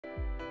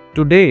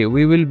Today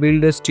we will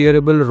build a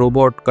steerable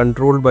robot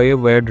controlled by a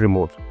wired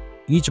remote.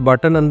 Each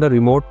button on the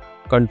remote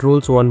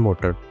controls one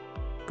motor.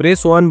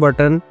 Press one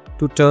button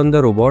to turn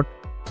the robot.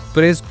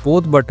 Press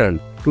both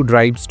buttons to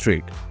drive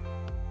straight.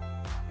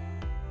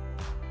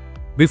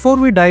 Before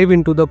we dive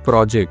into the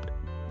project,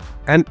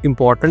 an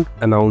important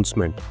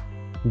announcement.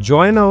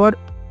 Join our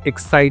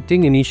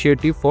exciting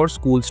initiative for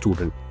school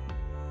students.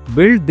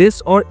 Build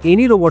this or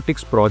any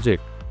robotics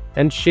project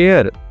and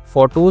share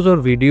photos or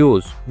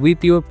videos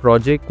with your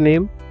project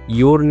name,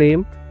 your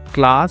name,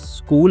 class,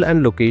 school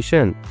and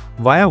location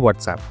via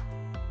WhatsApp.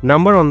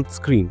 Number on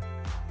screen.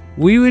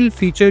 We will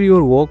feature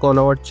your work on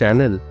our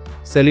channel,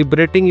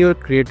 celebrating your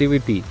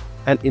creativity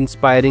and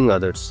inspiring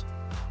others.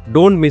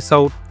 Don't miss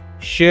out.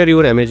 Share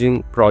your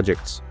amazing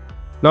projects.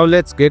 Now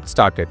let's get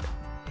started.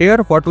 Here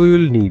what we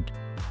will need: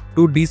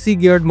 2 DC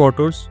geared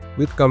motors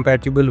with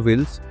compatible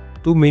wheels,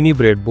 2 mini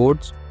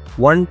breadboards,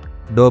 1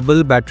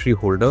 double battery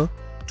holder,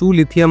 2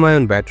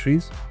 lithium-ion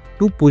batteries,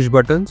 2 push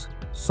buttons,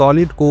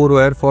 solid core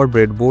wire for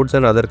breadboards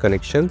and other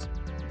connections,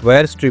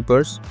 wire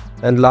strippers,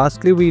 and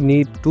lastly we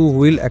need 2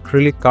 wheel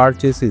acrylic car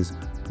chassis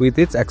with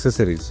its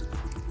accessories.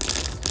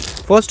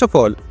 First of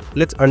all,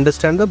 let's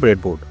understand the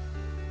breadboard.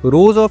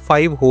 Rows of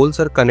 5 holes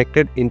are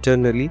connected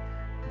internally.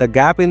 The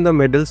gap in the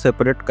middle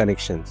separate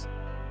connections.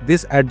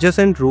 These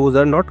adjacent rows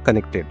are not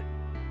connected.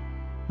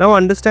 Now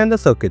understand the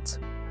circuits.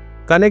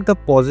 Connect the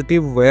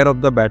positive wire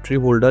of the battery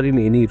holder in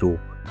any row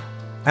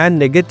and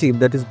negative,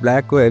 that is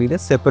black wire, in a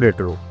separate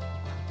row.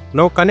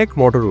 Now connect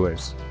motor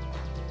wires.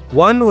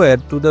 One wire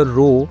to the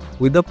row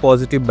with the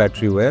positive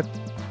battery wire,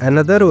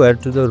 another wire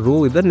to the row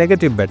with the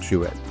negative battery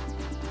wire,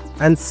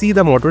 and see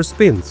the motor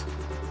spins.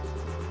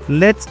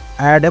 Let's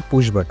add a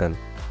push button.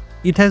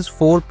 It has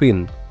 4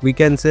 pins, we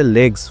can say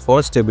legs,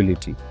 for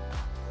stability.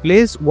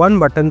 Place one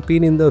button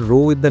pin in the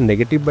row with the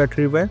negative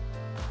battery wire.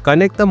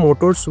 Connect the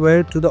motor's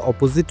wire to the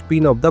opposite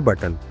pin of the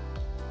button.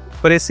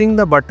 Pressing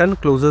the button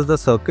closes the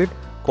circuit,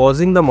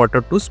 causing the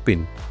motor to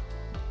spin.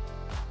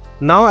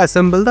 Now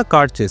assemble the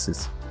car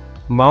chassis.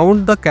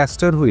 Mount the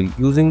caster wheel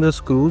using the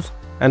screws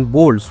and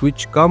bolts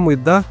which come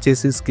with the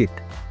chassis kit.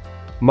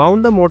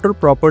 Mount the motor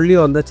properly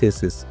on the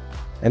chassis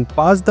and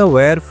pass the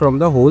wire from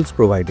the holes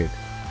provided.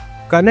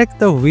 Connect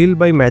the wheel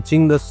by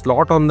matching the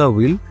slot on the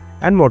wheel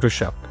and motor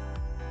shaft.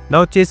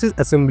 Now chassis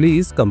assembly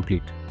is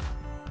complete.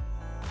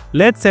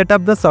 Let's set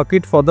up the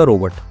circuit for the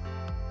robot.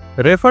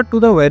 Refer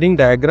to the wiring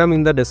diagram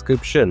in the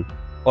description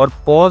or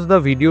pause the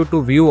video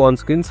to view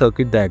on-screen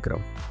circuit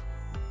diagram.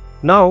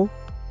 Now,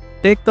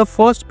 take the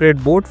first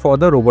breadboard for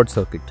the robot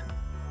circuit.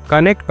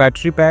 Connect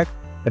battery pack,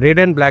 red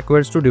and black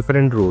wires to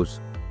different rows.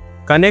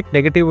 Connect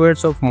negative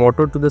wires of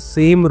motor to the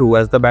same row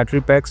as the battery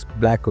pack's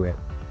black wire.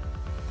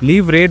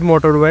 Leave red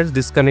motor wires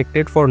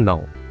disconnected for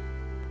now.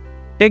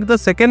 Take the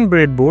second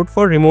breadboard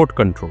for remote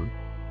control.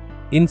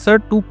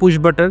 Insert 2 push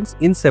buttons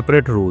in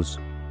separate rows.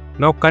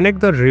 Now connect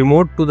the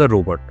remote to the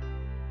robot.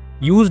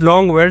 Use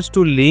long wires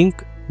to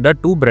link the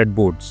 2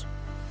 breadboards.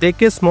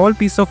 Take a small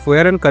piece of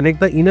wire and connect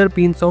the inner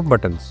pins of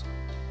buttons.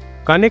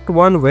 Connect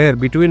one wire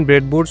between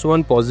breadboard's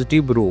one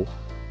positive row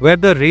where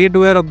the red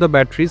wire of the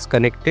battery is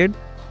connected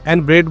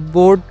and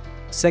breadboard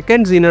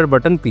second inner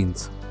button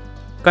pins.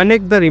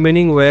 Connect the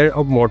remaining wire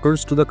of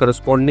motors to the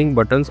corresponding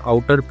button's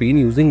outer pin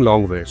using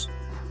long wires.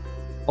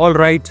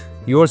 Alright,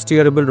 your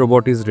steerable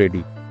robot is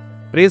ready.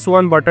 Press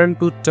one button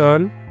to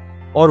turn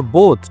or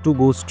both to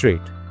go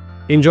straight.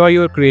 Enjoy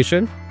your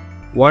creation.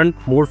 Want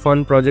more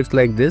fun projects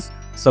like this?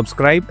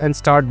 Subscribe and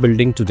start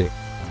building today.